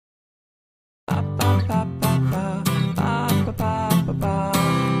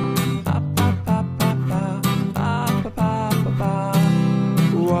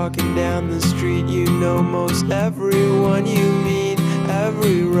almost everyone you meet.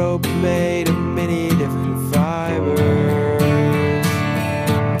 Every rope made of many different fibers.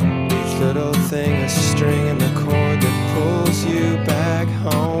 Each little thing a string in the cord that pulls you back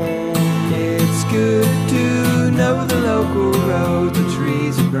home. It's good to know the local roads, the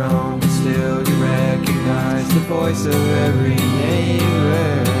trees have grown, but still you recognize the voice of every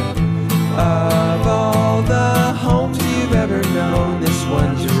neighbor.